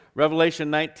Revelation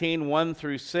 19, 1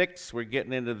 through 6, we're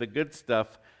getting into the good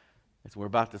stuff as we're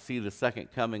about to see the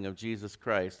second coming of Jesus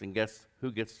Christ. And guess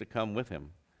who gets to come with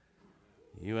him?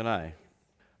 You and I.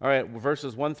 All right,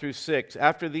 verses 1 through 6.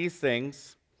 After these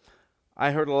things,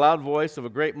 I heard a loud voice of a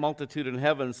great multitude in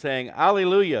heaven saying,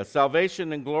 Alleluia!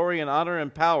 Salvation and glory and honor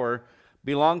and power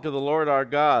belong to the Lord our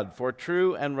God, for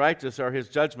true and righteous are his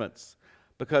judgments,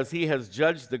 because he has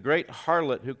judged the great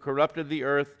harlot who corrupted the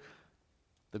earth.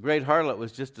 The great harlot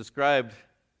was just described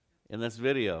in this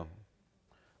video.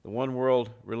 The one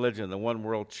world religion, the one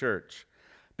world church.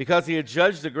 Because he had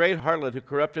judged the great harlot who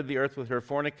corrupted the earth with her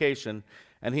fornication,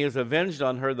 and he has avenged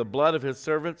on her the blood of his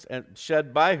servants and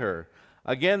shed by her.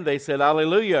 Again they said,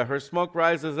 Alleluia, her smoke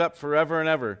rises up forever and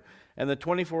ever. And the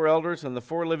 24 elders and the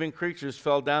 4 living creatures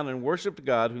fell down and worshipped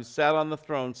God who sat on the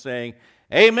throne, saying,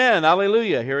 Amen,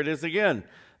 Alleluia. Here it is again.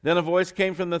 Then a voice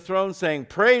came from the throne saying,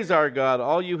 Praise our God,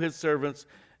 all you his servants,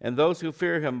 and those who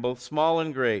fear him, both small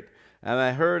and great. And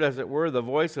I heard, as it were, the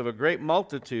voice of a great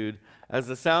multitude, as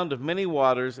the sound of many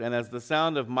waters, and as the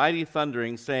sound of mighty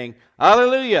thundering, saying,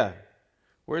 Alleluia!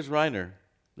 Where's Reiner?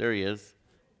 There he is.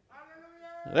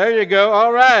 Hallelujah! There you go.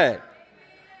 All right.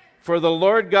 For the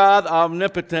Lord God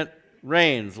omnipotent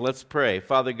reigns. Let's pray.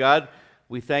 Father God,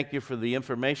 we thank you for the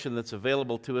information that's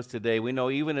available to us today. We know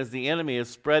even as the enemy is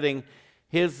spreading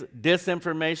his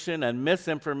disinformation and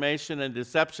misinformation and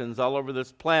deceptions all over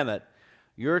this planet,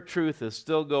 your truth is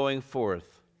still going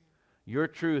forth. Your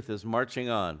truth is marching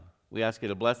on. We ask you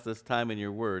to bless this time in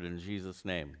your word in Jesus'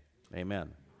 name.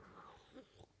 Amen.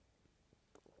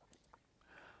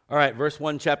 All right, verse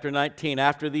 1, chapter 19.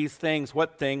 After these things,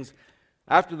 what things?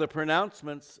 After the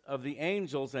pronouncements of the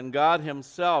angels and God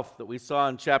himself that we saw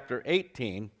in chapter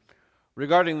 18,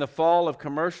 regarding the fall of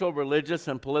commercial, religious,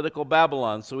 and political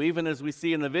Babylon. So even as we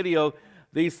see in the video,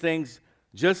 these things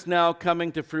just now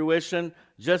coming to fruition,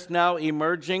 just now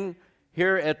emerging,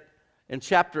 here in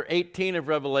chapter 18 of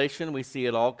Revelation, we see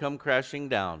it all come crashing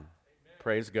down. Amen.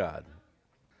 Praise God.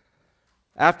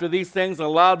 After these things, a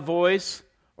loud voice,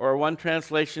 or one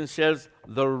translation says,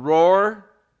 the roar.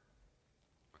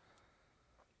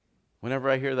 Whenever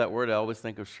I hear that word, I always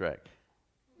think of Shrek.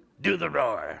 Do the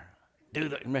roar.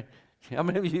 How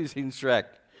many of you have seen Shrek?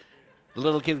 The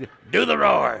little kids go, do the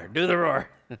roar, do the roar.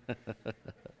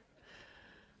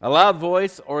 A loud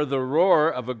voice or the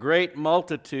roar of a great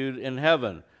multitude in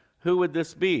heaven. Who would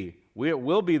this be? We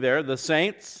will be there, the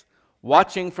saints,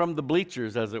 watching from the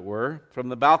bleachers, as it were, from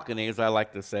the balcony, as I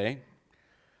like to say.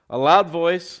 A loud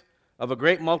voice of a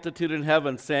great multitude in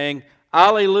heaven saying,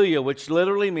 Alleluia, which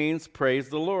literally means praise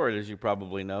the Lord, as you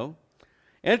probably know.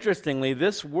 Interestingly,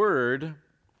 this word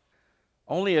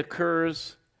only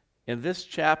occurs in this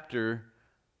chapter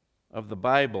of the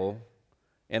Bible,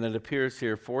 and it appears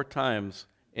here 4 times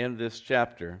in this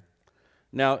chapter.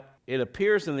 Now, it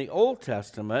appears in the Old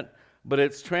Testament, but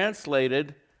it's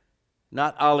translated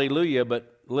not Alleluia,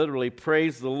 but literally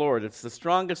praise the Lord. It's the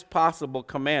strongest possible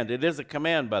command. It is a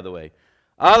command, by the way.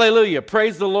 Alleluia,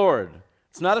 praise the Lord.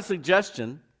 It's not a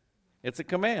suggestion, it's a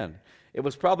command. It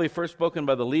was probably first spoken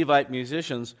by the Levite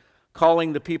musicians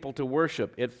calling the people to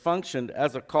worship. It functioned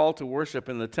as a call to worship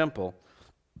in the temple,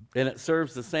 and it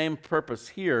serves the same purpose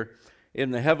here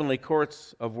in the heavenly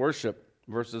courts of worship.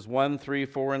 Verses 1, 3,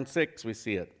 4, and 6, we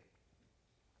see it.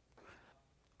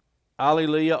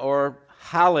 Alleluia or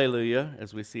Hallelujah,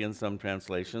 as we see in some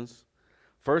translations.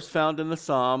 First found in the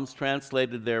Psalms,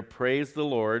 translated there, praise the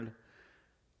Lord.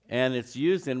 And it's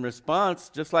used in response,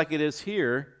 just like it is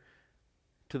here,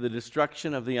 to the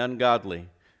destruction of the ungodly.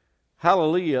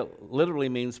 Hallelujah literally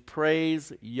means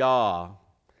praise Yah.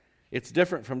 It's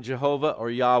different from Jehovah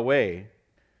or Yahweh.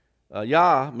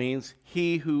 Yah means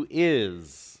he who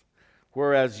is,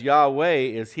 whereas Yahweh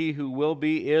is he who will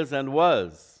be, is, and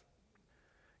was.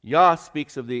 Yah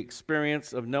speaks of the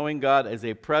experience of knowing God as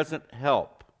a present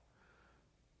help.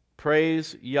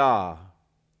 Praise Yah,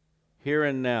 here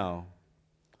and now,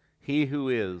 he who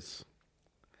is.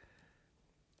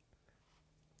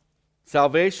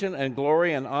 Salvation and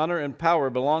glory and honor and power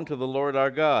belong to the Lord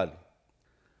our God.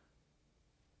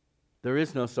 There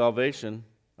is no salvation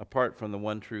apart from the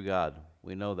one true God.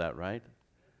 We know that, right?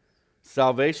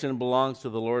 Salvation belongs to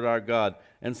the Lord our God.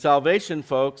 And salvation,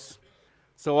 folks,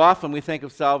 so often we think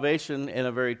of salvation in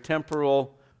a very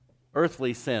temporal,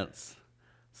 earthly sense.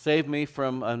 Save me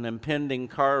from an impending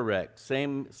car wreck.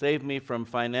 Save me from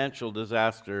financial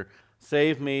disaster.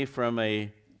 Save me from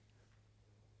a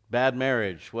bad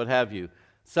marriage, what have you.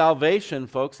 Salvation,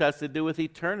 folks, has to do with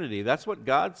eternity. That's what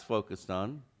God's focused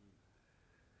on.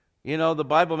 You know, the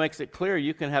Bible makes it clear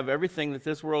you can have everything that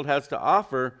this world has to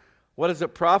offer. What does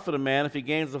it profit a man if he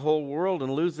gains the whole world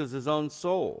and loses his own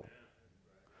soul?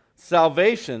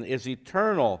 Salvation is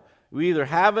eternal. You either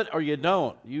have it or you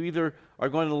don't. You either are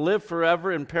going to live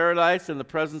forever in paradise in the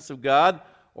presence of God,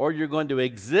 or you're going to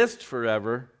exist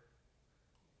forever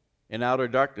in outer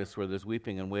darkness where there's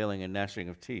weeping and wailing and gnashing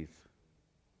of teeth.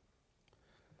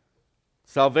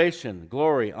 Salvation,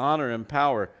 glory, honor, and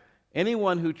power.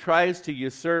 Anyone who tries to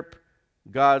usurp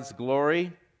God's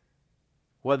glory,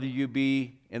 whether you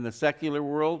be in the secular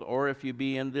world or if you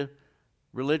be in the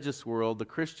religious world, the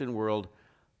Christian world,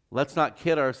 let's not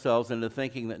kid ourselves into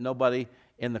thinking that nobody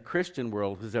in the Christian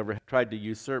world has ever tried to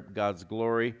usurp God's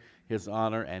glory, His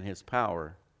honor, and His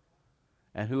power.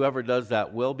 And whoever does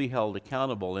that will be held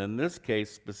accountable. In this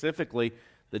case, specifically,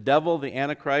 the devil, the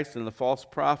Antichrist, and the false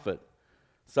prophet.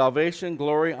 Salvation,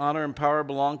 glory, honor, and power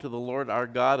belong to the Lord our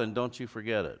God, and don't you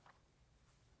forget it.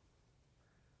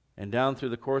 And down through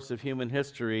the course of human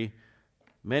history,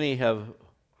 many have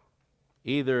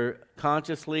either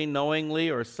consciously, knowingly,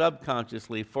 or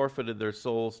subconsciously forfeited their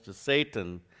souls to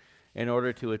Satan in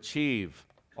order to achieve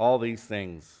all these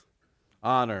things: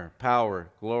 honor, power,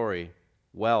 glory,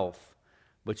 wealth.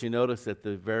 But you notice at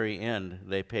the very end,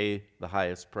 they pay the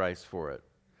highest price for it.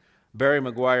 Barry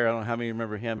McGuire, I don't know how many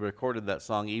remember him, recorded that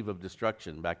song, Eve of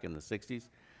Destruction, back in the 60s.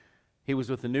 He was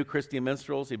with the New Christian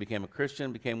Minstrels. He became a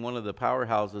Christian, became one of the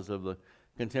powerhouses of the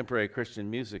contemporary Christian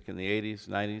music in the 80s,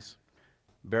 90s.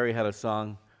 Barry had a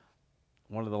song.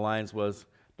 One of the lines was,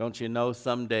 "Don't you know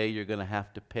someday you're going to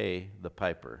have to pay the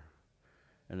piper?"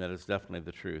 And that is definitely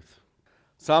the truth.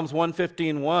 Psalms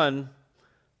 115:1,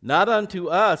 "Not unto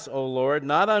us, O Lord,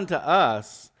 not unto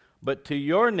us, but to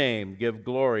your name give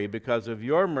glory because of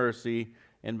your mercy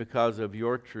and because of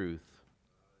your truth."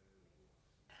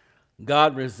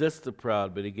 God resists the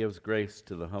proud, but He gives grace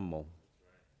to the humble.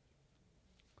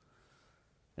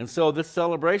 And so this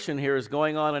celebration here is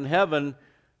going on in heaven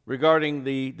regarding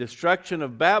the destruction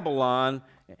of Babylon,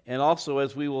 and also,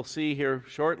 as we will see here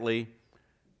shortly,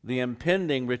 the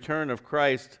impending return of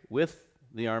Christ with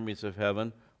the armies of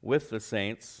heaven, with the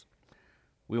saints.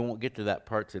 We won't get to that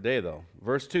part today, though.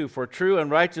 Verse 2, "For true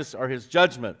and righteous are His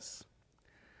judgments."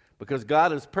 Because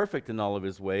God is perfect in all of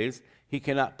His ways, He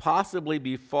cannot possibly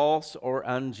be false or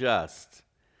unjust.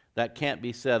 That can't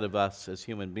be said of us as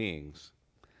human beings.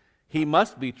 He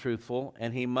must be truthful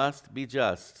and He must be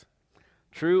just.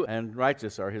 True and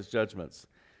righteous are His judgments.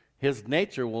 His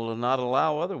nature will not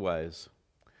allow otherwise.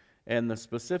 And the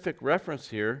specific reference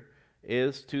here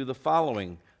is to the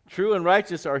following: true and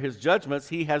righteous are His judgments.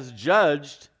 He has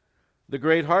judged the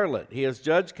great harlot. He has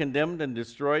judged, condemned, and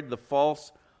destroyed the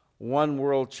false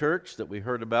one-world church that we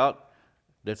heard about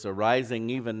that's arising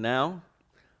even now,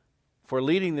 for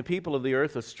leading the people of the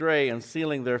earth astray and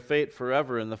sealing their fate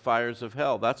forever in the fires of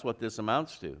hell. That's what this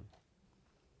amounts to.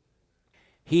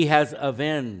 He has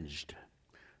avenged.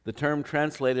 The term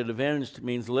translated avenged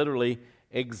means literally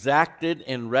exacted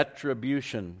in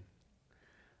retribution.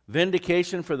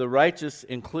 Vindication for the righteous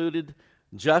included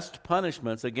just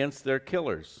punishments against their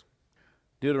killers.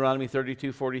 Deuteronomy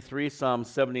 32:43, Psalm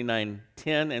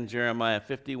 79:10, and Jeremiah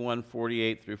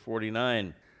 51:48 through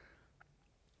 49.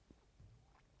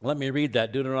 Let me read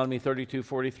that. Deuteronomy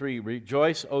 32:43.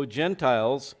 "Rejoice, O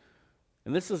Gentiles,"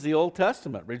 and this is the Old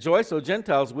Testament. "Rejoice, O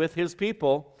Gentiles, with His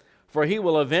people, for He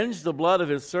will avenge the blood of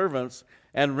His servants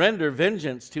and render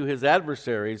vengeance to His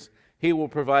adversaries. He will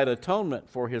provide atonement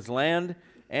for His land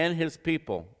and His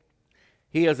people."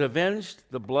 He has avenged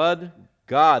the blood.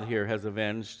 God here has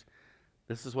avenged.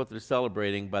 This is what they're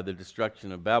celebrating by the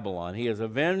destruction of Babylon. He has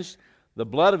avenged the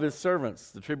blood of His servants,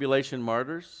 the tribulation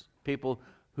martyrs, people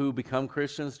who become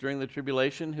Christians during the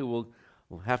tribulation, who will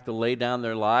have to lay down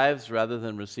their lives rather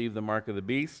than receive the mark of the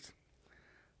beast.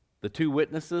 The two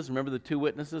witnesses, remember the two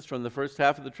witnesses from the first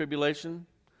half of the tribulation?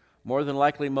 More than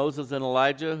likely Moses and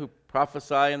Elijah, who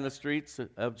prophesy in the streets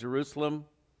of Jerusalem.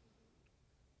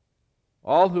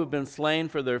 All who have been slain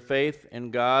for their faith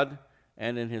in God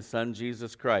and in His Son,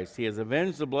 Jesus Christ. He has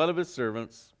avenged the blood of His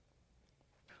servants.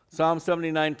 Psalm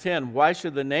 79:10, "Why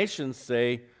should the nations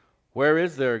say, 'Where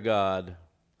is their God?'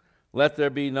 Let there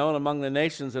be known among the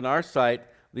nations in our sight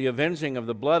the avenging of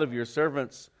the blood of your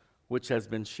servants which has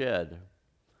been shed."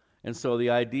 And so the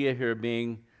idea here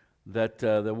being that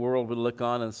the world would look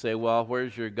on and say, "Well,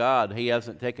 where's your God? He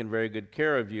hasn't taken very good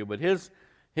care of you." But His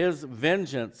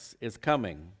vengeance is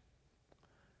coming.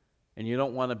 And you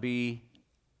don't want to be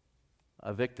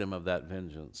a victim of that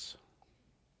vengeance.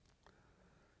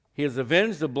 He has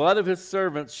avenged the blood of His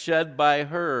servants shed by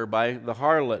her, by the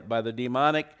harlot, by the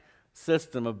demonic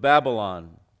system of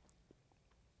Babylon.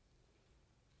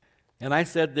 And I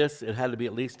said this, it had to be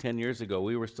at least 10 years ago.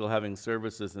 We were still having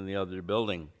services in the other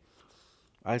building.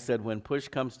 I said, when push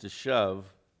comes to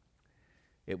shove,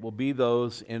 It will be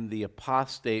those in the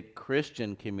apostate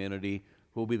Christian community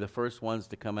who will be the first ones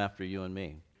to come after you and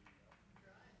me.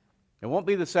 It won't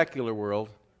be the secular world.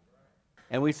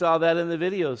 And we saw that in the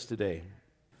videos today.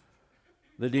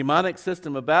 The demonic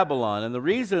system of Babylon. And the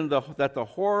reason that the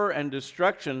horror and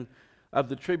destruction of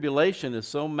the tribulation is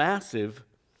so massive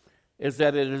is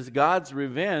that it is God's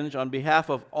revenge on behalf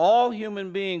of all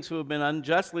human beings who have been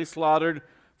unjustly slaughtered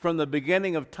from the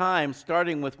beginning of time,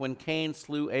 starting with when Cain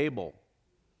slew Abel.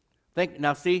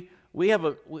 Now see, we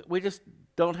just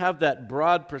don't have that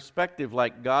broad perspective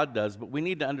like God does, but we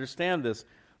need to understand this.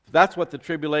 That's what the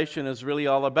tribulation is really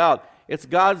all about. It's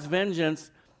God's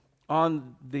vengeance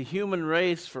on the human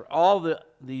race for all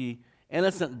the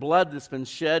innocent blood that's been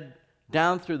shed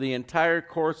down through the entire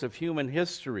course of human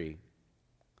history.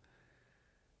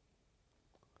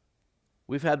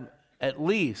 We've had at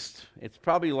least, it's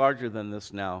probably larger than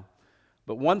this now,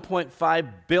 but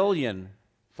 1.5 billion,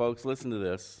 folks, listen to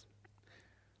this,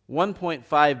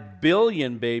 1.5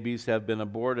 billion babies have been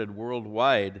aborted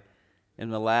worldwide in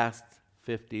the last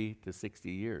 50 to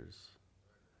 60 years.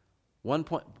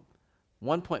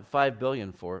 1.5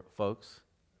 billion, folks.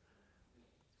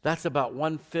 That's about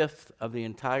 1/5 of the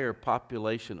entire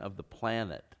population of the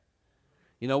planet.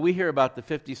 You know, we hear about the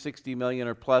 50, 60 million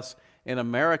or plus in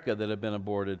America that have been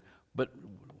aborted, but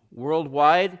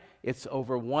worldwide, it's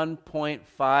over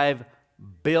 1.5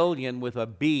 billion with a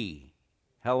B.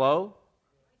 Hello?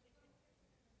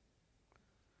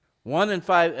 1 in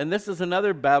 5, and this is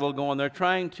another battle going. They're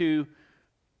trying to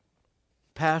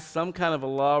pass some kind of a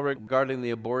law regarding the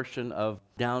abortion of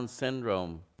Down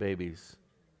syndrome babies.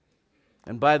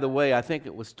 And by the way, I think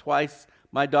it was twice.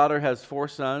 My daughter has 4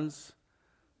 sons.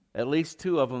 At least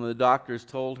 2 of them, the doctors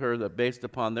told her that based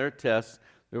upon their tests,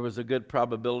 there was a good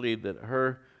probability that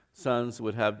her sons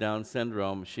would have Down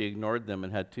syndrome. She ignored them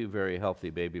and had 2 very healthy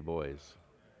baby boys.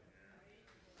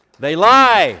 They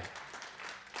lie!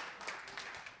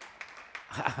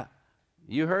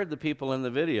 You heard the people in the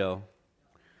video.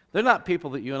 They're not people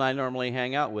that you and I normally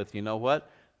hang out with, you know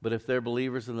what? But if they're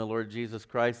believers in the Lord Jesus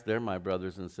Christ, they're my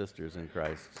brothers and sisters in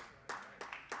Christ.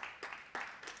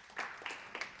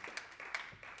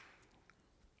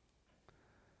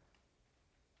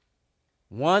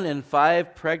 One in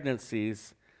 5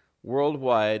 pregnancies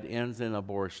worldwide ends in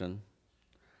abortion,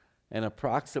 and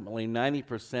approximately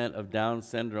 90% of Down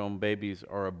syndrome babies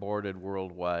are aborted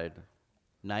worldwide.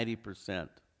 90%.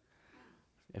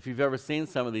 If you've ever seen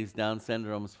some of these Down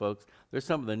syndromes, folks, they're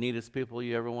some of the neatest people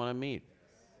you ever want to meet.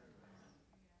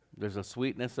 There's a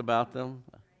sweetness about them,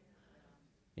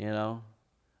 you know.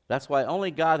 That's why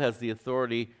only God has the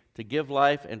authority to give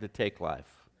life and to take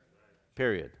life.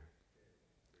 Period.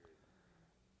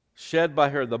 Shed by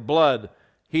her, the blood.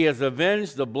 He has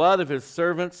avenged the blood of his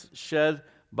servants shed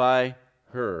by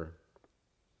her.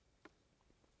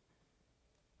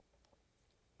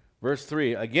 Verse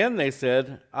 3, again they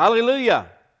said, Alleluia.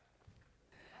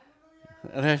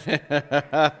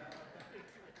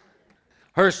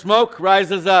 Her smoke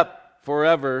rises up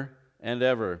forever and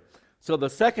ever. So the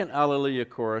second Alleluia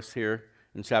chorus here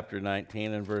in chapter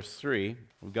 19 and verse 3,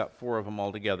 we've got 4 of them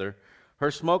all together.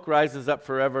 Her smoke rises up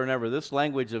forever and ever. This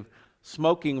language of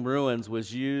smoking ruins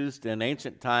was used in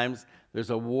ancient times. There's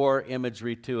a war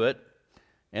imagery to it,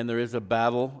 and there is a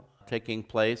battle taking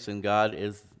place, and God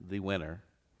is the winner,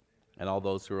 and all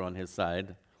those who are on his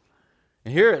side.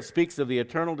 And here it speaks of the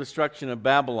eternal destruction of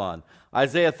Babylon.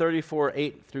 Isaiah 34,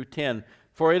 8 through 10.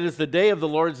 For it is the day of the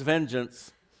Lord's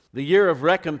vengeance, the year of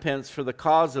recompense for the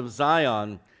cause of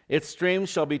Zion. Its streams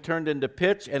shall be turned into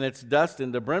pitch, and its dust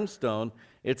into brimstone.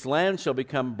 Its land shall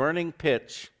become burning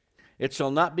pitch. It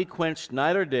shall not be quenched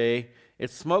night or day.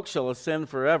 Its smoke shall ascend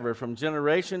forever. From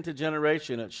generation to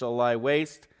generation it shall lie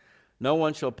waste. No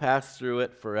one shall pass through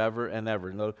it forever and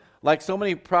ever. No, like so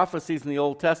many prophecies in the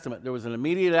Old Testament, there was an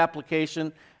immediate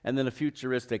application and then a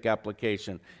futuristic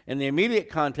application. In the immediate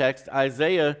context,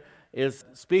 Isaiah is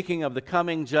speaking of the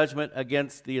coming judgment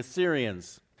against the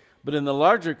Assyrians. But in the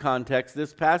larger context,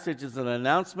 this passage is an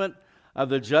announcement of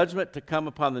the judgment to come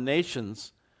upon the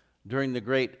nations during the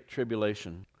Great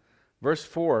Tribulation. Verse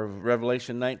 4 of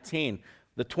Revelation 19,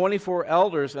 the 24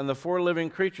 elders and the 4 living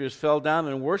creatures fell down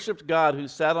and worshiped God who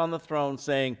sat on the throne,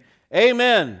 saying,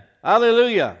 Amen,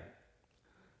 Alleluia.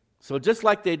 So just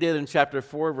like they did in chapter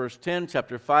 4, verse 10,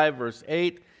 chapter 5, verse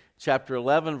 8, chapter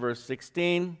 11, verse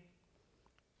 16,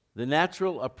 the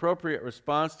natural, appropriate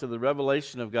response to the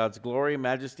revelation of God's glory,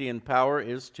 majesty, and power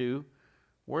is to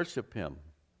worship him.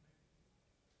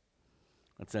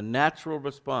 It's a natural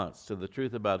response to the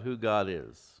truth about who God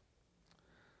is.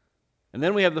 And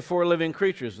then we have the 4 living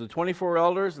creatures. The 24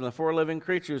 elders and the 4 living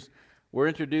creatures were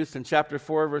introduced in chapter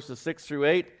 4, verses 6 through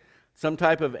 8. It some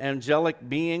type of angelic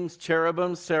beings,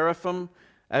 cherubim, seraphim,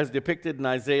 as depicted in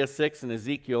Isaiah 6 and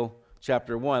Ezekiel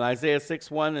chapter 1. Isaiah 6,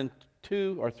 1 and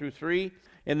 2 or through 3.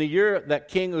 In the year that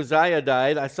King Uzziah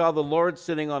died, I saw the Lord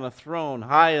sitting on a throne,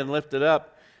 high and lifted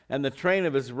up, and the train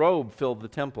of his robe filled the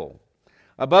temple.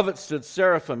 Above it stood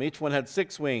seraphim. Each one had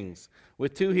 6 wings.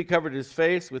 With 2 he covered his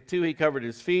face, with 2 he covered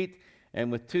his feet,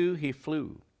 and with 2 he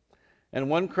flew. And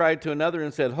one cried to another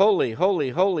and said, Holy, holy,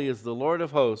 holy is the Lord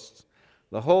of hosts.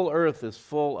 The whole earth is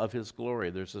full of his glory.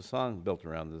 There's a song built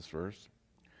around this verse.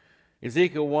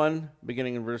 Ezekiel 1,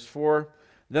 beginning in verse 4.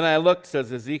 Then I looked,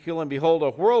 says Ezekiel, and behold,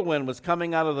 a whirlwind was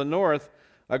coming out of the north,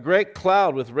 a great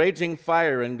cloud with raging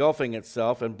fire engulfing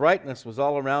itself, and brightness was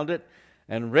all around it,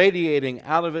 and radiating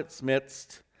out of its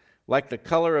midst, like the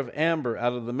color of amber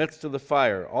out of the midst of the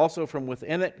fire. Also from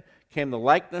within it came the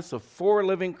likeness of 4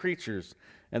 living creatures,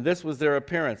 and this was their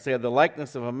appearance. They had the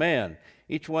likeness of a man.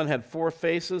 Each one had 4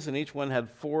 faces, and each one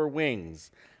had 4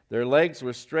 wings. Their legs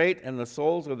were straight, and the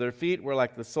soles of their feet were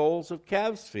like the soles of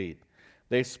calves' feet.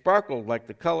 They sparkled like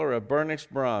the color of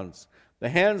burnished bronze. The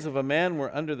hands of a man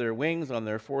were under their wings on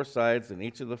their 4 sides, and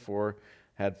each of the 4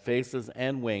 had faces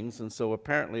and wings. And so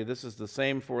apparently this is the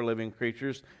same 4 living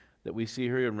creatures that we see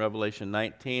here in Revelation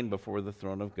 19 before the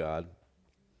throne of God.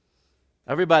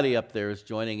 Everybody up there is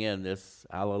joining in this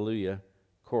Alleluia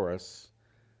chorus.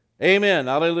 Amen,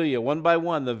 Alleluia. One by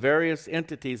one, the various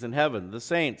entities in heaven, the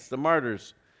saints, the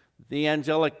martyrs, the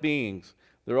angelic beings,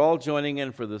 they're all joining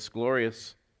in for this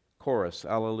glorious chorus,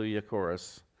 Alleluia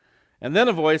chorus. And then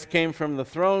a voice came from the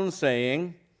throne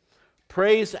saying,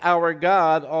 Praise our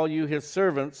God, all you his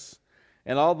servants,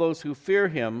 and all those who fear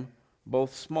him,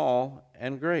 both small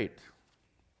and great.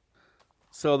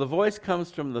 So the voice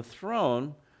comes from the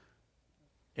throne.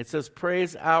 It says,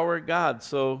 Praise our God.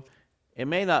 So it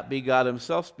may not be God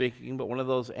himself speaking, but one of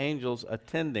those angels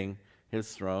attending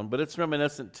his throne. But it's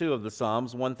reminiscent, too, of the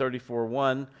Psalms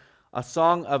 134:1, a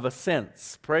song of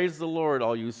ascents. Praise the Lord,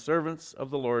 all you servants of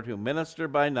the Lord who minister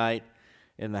by night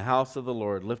in the house of the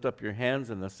Lord. Lift up your hands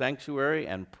in the sanctuary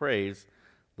and praise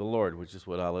the Lord, which is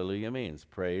what Alleluia means.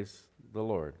 Praise the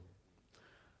Lord.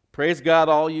 Praise God,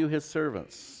 all you his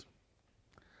servants.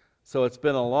 So it's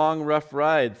been a long, rough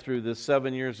ride through this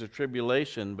 7 years of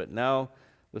tribulation, but now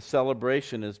the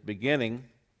celebration is beginning,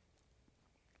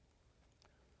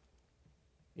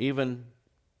 even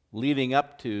leading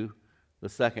up to the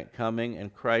second coming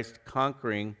and Christ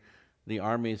conquering the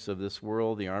armies of this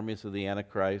world, the armies of the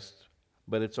Antichrist.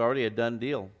 But it's already a done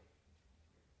deal.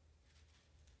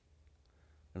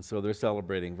 And so they're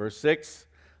celebrating. Verse 6,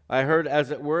 I heard,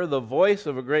 as it were, the voice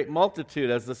of a great multitude,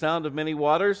 as the sound of many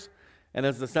waters, and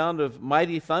as the sound of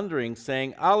mighty thundering,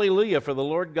 saying, Alleluia, for the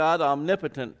Lord God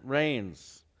omnipotent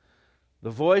reigns. The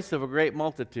voice of a great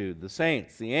multitude, the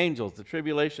saints, the angels, the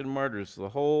tribulation martyrs, the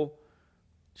whole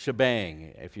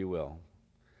shebang, if you will.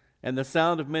 And the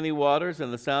sound of many waters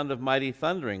and the sound of mighty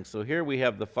thundering. So here we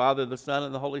have the Father, the Son,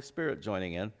 and the Holy Spirit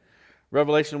joining in.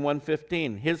 Revelation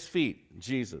 1:15, his feet,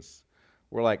 Jesus,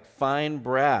 were like fine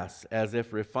brass, as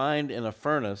if refined in a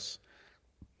furnace,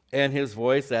 and his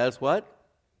voice as what?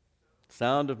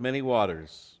 Sound of many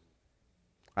waters.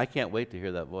 I can't wait to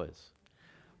hear that voice.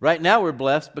 Right now we're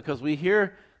blessed because we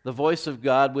hear the voice of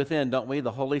God within, don't we?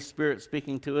 The Holy Spirit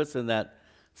speaking to us in that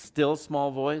still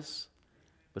small voice.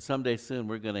 But someday soon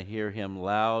we're going to hear him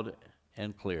loud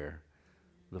and clear.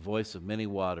 The voice of many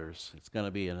waters. It's going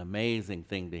to be an amazing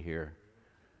thing to hear.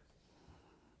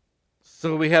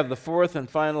 So we have the 4th and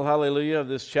final hallelujah of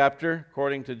this chapter.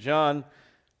 According to John, it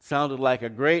sounded like a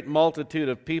great multitude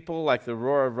of people, like the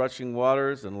roar of rushing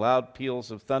waters and loud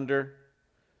peals of thunder.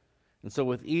 And so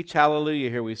with each hallelujah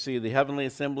here we see the heavenly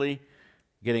assembly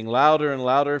getting louder and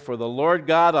louder, for the Lord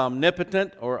God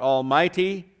omnipotent or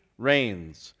almighty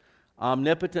reigns.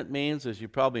 Omnipotent means, as you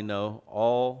probably know,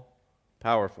 all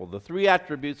powerful. The 3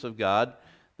 attributes of God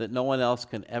that no one else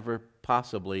can ever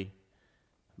possibly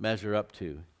measure up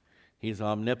to. He's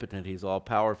omnipotent, he's all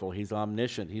powerful, he's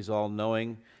omniscient, he's all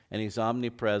knowing, and he's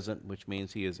omnipresent, which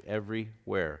means he is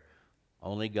everywhere.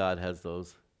 Only God has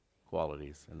those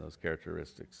qualities and those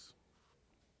characteristics.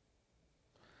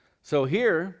 So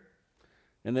here,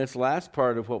 in this last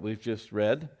part of what we've just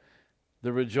read,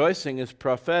 the rejoicing is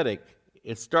prophetic.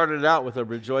 It started out with a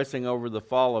rejoicing over the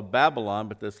fall of Babylon,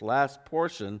 but this last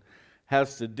portion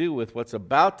has to do with what's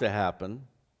about to happen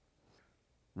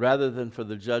rather than for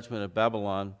the judgment of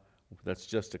Babylon that's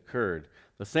just occurred.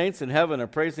 The saints in heaven are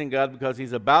praising God because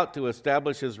he's about to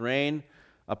establish his reign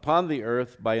upon the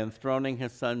earth by enthroning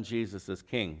his son Jesus as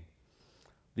king.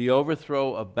 The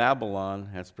overthrow of Babylon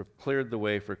has cleared the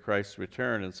way for Christ's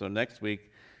return, and so next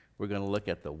week we're going to look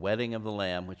at the wedding of the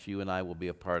Lamb, which you and I will be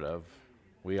a part of.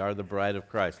 We are the bride of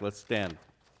Christ. Let's stand.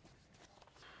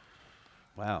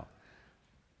 Wow.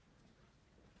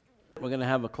 We're going to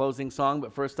have a closing song,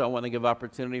 but first I want to give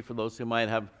opportunity for those who might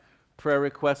have prayer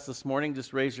requests this morning.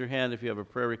 Just raise your hand if you have a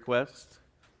prayer request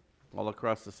all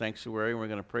across the sanctuary. We're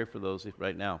going to pray for those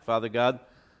right now. Father God,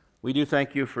 we do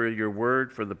thank you for your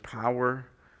word, for the power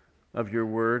of your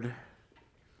word.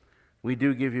 We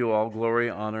do give you all glory,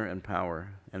 honor, and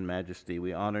power and majesty.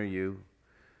 We honor you.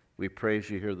 We praise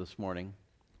you here this morning.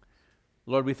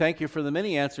 Lord, we thank you for the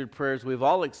many answered prayers we've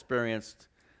all experienced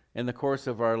in the course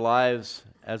of our lives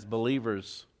as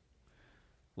believers.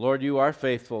 Lord, you are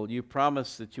faithful. You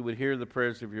promised that you would hear the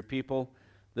prayers of your people,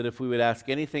 that if we would ask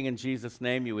anything in Jesus'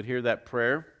 name, you would hear that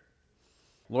prayer.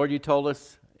 Lord, you told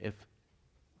us if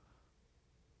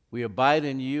we abide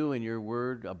in you and your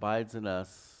word abides in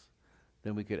us,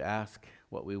 then we could ask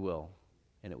what we will,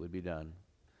 and it would be done.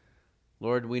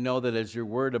 Lord, we know that as your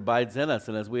word abides in us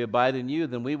and as we abide in you,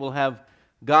 then we will have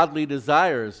godly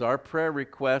desires. Our prayer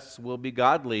requests will be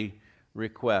godly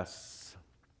requests.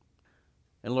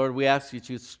 And Lord, we ask you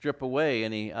to strip away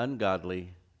any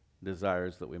ungodly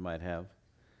desires that we might have.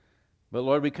 But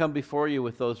Lord, we come before you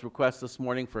with those requests this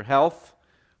morning for health,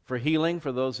 for healing,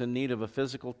 for those in need of a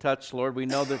physical touch. Lord, we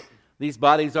know that these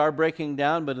bodies are breaking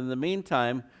down, but in the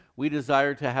meantime, we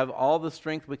desire to have all the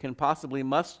strength we can possibly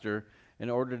muster in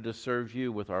order to serve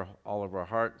you with all of our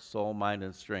heart, soul, mind,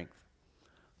 and strength.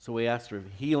 So we ask for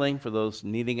healing for those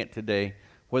needing it today,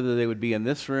 whether they would be in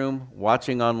this room,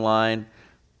 watching online,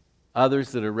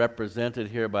 others that are represented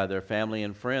here by their family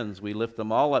and friends. We lift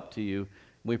them all up to you.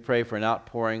 We pray for an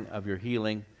outpouring of your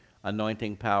healing,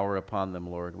 anointing power upon them,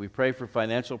 Lord. We pray for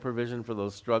financial provision for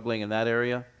those struggling in that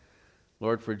area.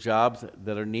 Lord, for jobs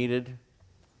that are needed.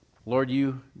 Lord,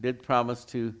 you did promise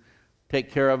to take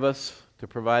care of us, to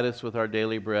provide us with our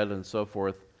daily bread and so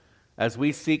forth, as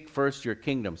we seek first your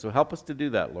kingdom. So help us to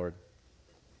do that, Lord.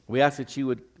 We ask that you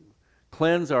would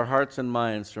cleanse our hearts and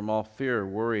minds from all fear,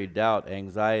 worry, doubt,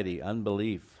 anxiety,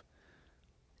 unbelief.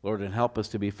 Lord, and help us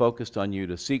to be focused on you,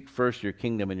 to seek first your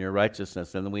kingdom and your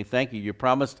righteousness. And then we thank you. You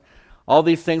promised all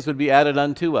these things would be added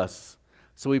unto us.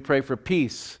 So we pray for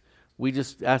peace. We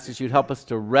just ask that you'd help us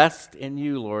to rest in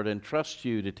you, Lord, and trust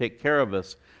you to take care of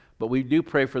us. But we do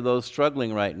pray for those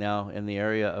struggling right now in the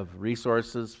area of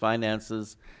resources,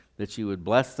 finances, that you would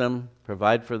bless them,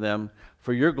 provide for them,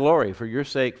 for your glory, for your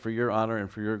sake, for your honor, and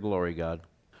for your glory, God.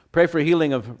 Pray for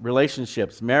healing of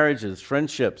relationships, marriages,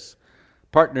 friendships,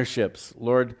 partnerships.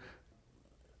 Lord,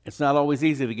 it's not always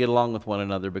easy to get along with one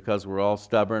another because we're all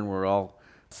stubborn, we're all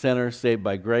sinners saved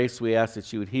by grace. We ask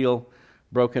that you would heal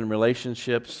broken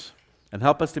relationships and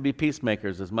help us to be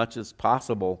peacemakers as much as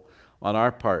possible on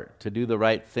our part, to do the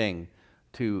right thing,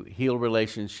 to heal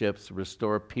relationships,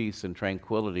 restore peace and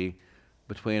tranquility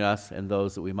between us and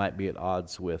those that we might be at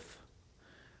odds with.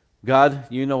 God,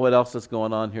 you know what else is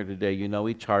going on here today. You know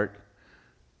each heart.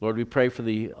 Lord, we pray for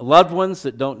the loved ones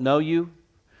that don't know you,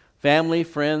 family,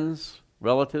 friends,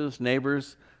 relatives,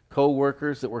 neighbors,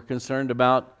 co-workers that we're concerned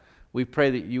about. We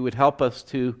pray that you would help us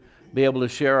to be able to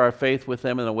share our faith with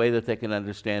them in a way that they can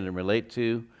understand and relate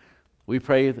to. We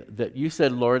pray that you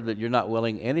said, Lord, that you're not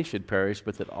willing any should perish,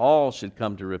 but that all should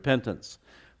come to repentance.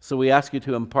 So we ask you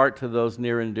to impart to those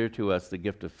near and dear to us the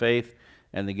gift of faith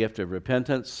and the gift of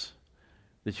repentance,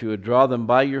 that you would draw them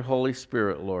by your Holy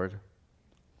Spirit, Lord.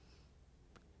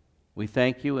 We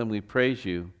thank you and we praise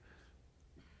you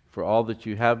for all that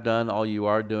you have done, all you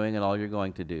are doing, and all you're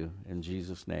going to do. In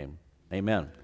Jesus' name, amen.